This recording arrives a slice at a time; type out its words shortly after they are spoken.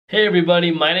Hey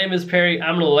everybody, my name is Perry,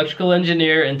 I'm an electrical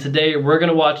engineer, and today we're going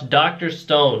to watch Dr.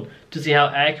 Stone to see how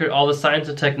accurate all the science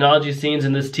and technology scenes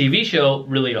in this TV show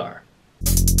really are.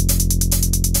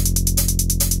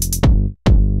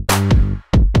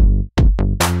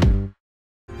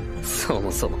 そ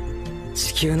もそも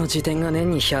地球の自転が年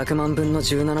に100万分の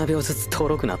17秒ずつ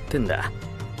登録なってんだ。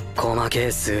細け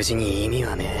え数字に意味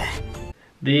はねえ。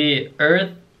The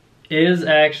Earth is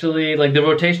actually, like, the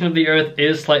rotation of the Earth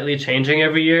is slightly changing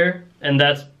every year, and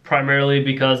that's primarily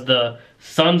because the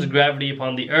sun's gravity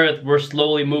upon the Earth, we're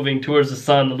slowly moving towards the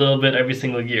sun a little bit every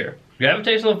single year.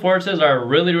 Gravitational forces are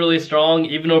really strong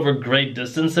even over great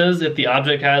distances if the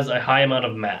object has a high amount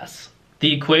of mass.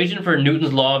 The equation for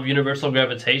Newton's law of universal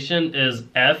gravitation is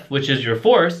F, which is your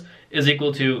force, is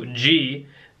equal to G,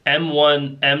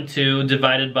 m1, m2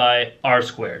 divided by r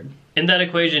squared. In that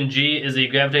equation, G is the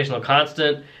gravitational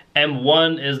constant,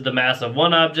 m1 is the mass of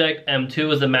one object,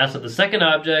 m2 is the mass of the second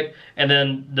object, and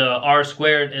then the r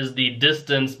squared is the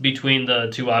distance between the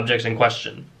two objects in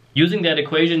question. Using that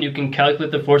equation, you can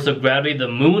calculate the force of gravity the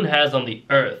moon has on the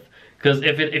Earth. Because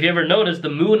if you ever notice, the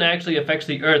moon actually affects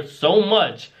the Earth so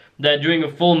much that during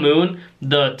a full moon,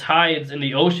 the tides in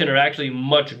the ocean are actually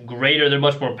much greater, they're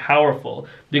much more powerful.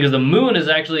 Because the moon is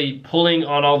actually pulling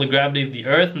on all the gravity of the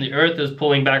Earth, and the Earth is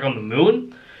pulling back on the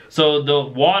moon. So the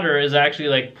water is actually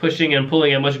like pushing and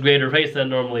pulling at a much greater pace than it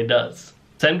normally does.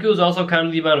 Senku is also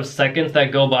counting the amount of seconds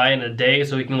that go by in a day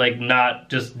so he can like not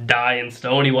just die in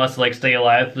stone. He wants to like stay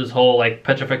alive through this whole like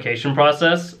petrification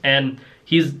process. And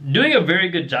he's doing a very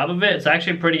good job of it. It's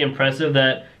actually pretty impressive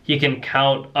that he can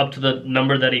count up to the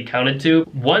number that he counted to.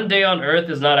 One day on Earth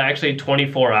is not actually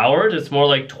 24 hours. It's more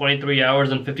like 23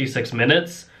 hours and 56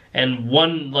 minutes. And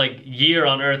one like year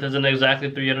on Earth isn't exactly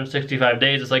 365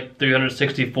 days, it's like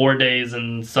 364 days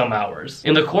and some hours.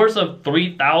 In the course of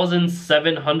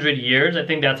 3,700 years, I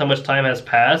think that's how much time has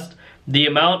passed, the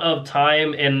amount of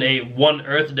time in a one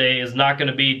Earth day is not going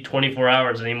to be 24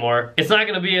 hours anymore. It's not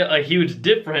going to be a huge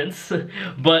difference,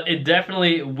 but it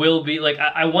definitely will be. Like,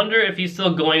 I wonder if he's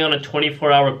still going on a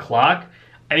 24-hour clock.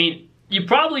 I mean, you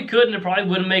probably could, and it probably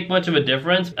wouldn't make much of a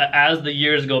difference. As the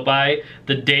years go by,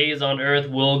 the days on Earth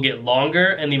will get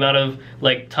longer, and the amount of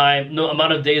like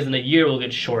amount of days in a year will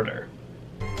get shorter.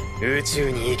 宇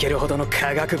宙に行けるほどの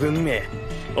科学文明、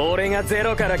俺がゼ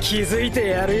ロから気づいて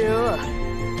やるよ。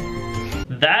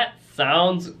 That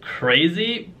sounds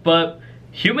crazy, but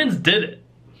humans did it.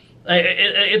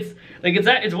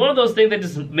 It's one of those things that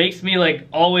just makes me like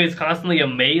always constantly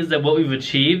amazed at what we've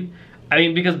achieved. I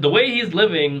mean, because the way he's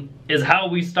living is how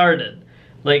we started.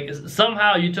 Like,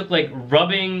 somehow you took like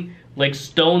rubbing like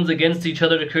stones against each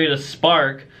other to create a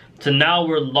spark to now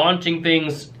we're launching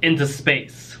things into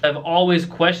space. I've always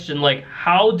questioned, like,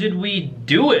 how did we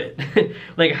do it?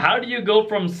 Like, how do you go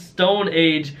from Stone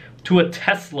Age to a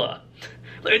Tesla?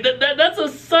 Like, that's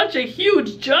such a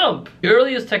huge jump. The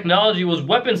earliest technology was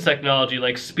weapons technology,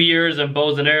 like spears and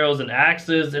bows and arrows and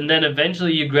axes, and then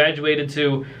eventually you graduated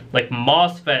to like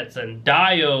MOSFETs and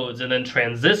diodes and then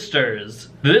transistors.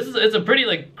 It's a pretty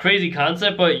like crazy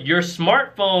concept, but your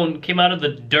smartphone came out of the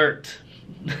dirt.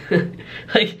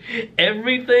 Like,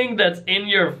 everything that's in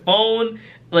your phone,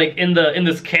 like in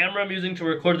this camera I'm using to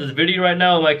record this video right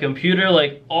now on my computer,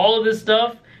 like all of this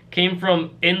stuff came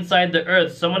from inside the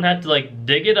Earth. Someone had to like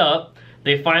dig it up.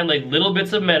 They find like little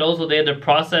bits of metal, so they had to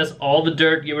process all the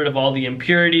dirt, get rid of all the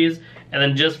impurities, and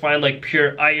then just find like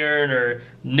pure iron or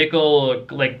nickel or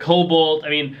like cobalt. I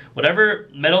mean, whatever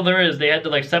metal there is, they had to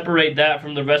like separate that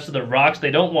from the rest of the rocks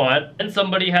they don't want. And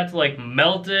somebody had to like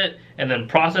melt it and then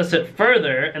process it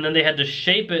further, and then they had to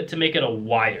shape it to make it a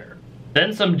wire.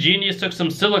 Then some genius took some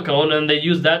silicone and they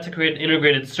used that to create an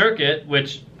integrated circuit,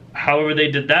 which however they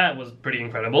did that was pretty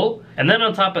incredible. And then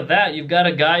on top of that, you've got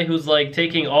a guy who's like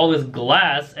taking all this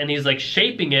glass and he's like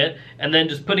shaping it and then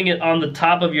just putting it on the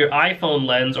top of your iPhone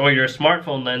lens or your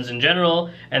smartphone lens in general,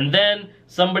 and then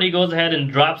somebody goes ahead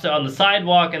and drops it on the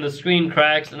sidewalk and the screen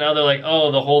cracks, and now they're like,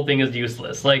 oh, the whole thing is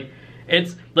useless. Like,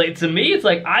 it's like, to me, it's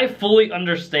like I fully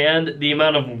understand the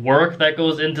amount of work that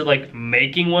goes into like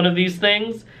making one of these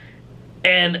things,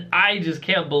 and I just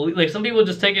can't believe, like, some people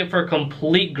just take it for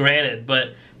complete granted,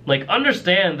 but like,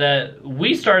 understand that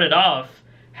we started off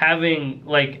having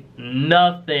like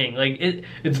nothing. Like,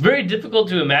 it's very difficult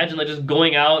to imagine like just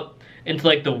going out into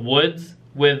like the woods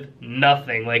with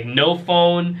nothing, like no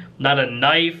phone, not a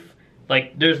knife,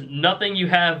 like there's nothing you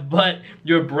have but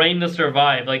your brain to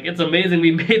survive. Like, it's amazing we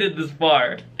made it this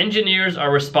far. Engineers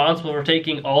are responsible for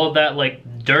taking all of that like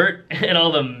dirt and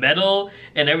all the metal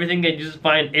and everything that you just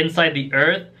find inside the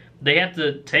Earth. They have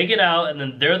to take it out, and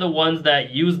then they're the ones that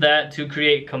use that to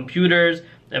create computers,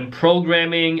 and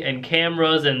programming and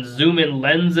cameras and zoom in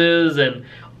lenses and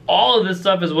all of this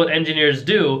stuff is what engineers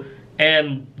do,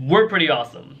 and we're pretty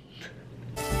awesome.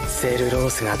 セルロー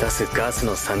スが出すガス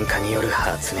の酸化による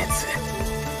発熱。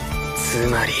つ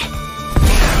まり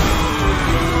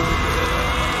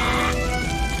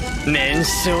燃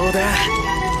焼だ。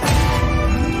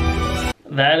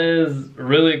That is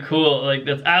really cool. Like,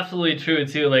 that's absolutely true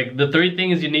too. Like, the three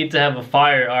things you need to have a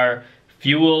fire are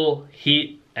fuel,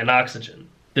 heat, and oxygen.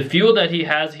 The fuel that he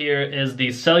has here is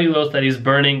the cellulose that he's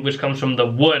burning, which comes from the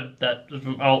wood that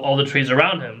from all the trees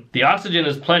around him. The oxygen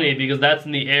is plenty because that's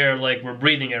in the air, like we're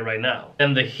breathing it right now.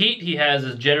 And the heat he has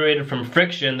is generated from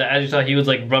friction that, as you saw, he was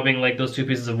like rubbing like those two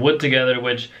pieces of wood together,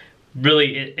 which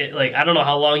really, like, I don't know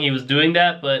how long he was doing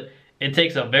that, but it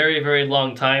takes a very, very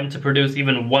long time to produce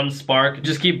even one spark.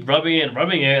 Just keep rubbing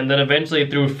it, and then eventually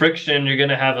through friction, you're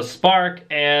gonna have a spark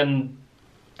and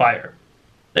fire.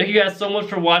 Thank you guys so much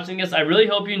for watching this. I really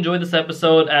hope you enjoyed this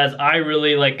episode, as I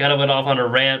really like kind of went off on a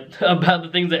rant about the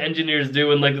things that engineers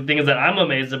do and like the things that I'm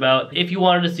amazed about. If you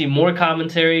wanted to see more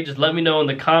commentary, just let me know in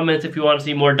the comments if you want to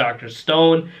see more Dr.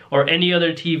 Stone or any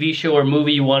other TV show or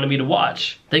movie you wanted me to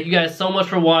watch. Thank you guys so much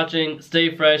for watching.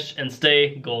 Stay fresh and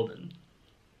stay golden.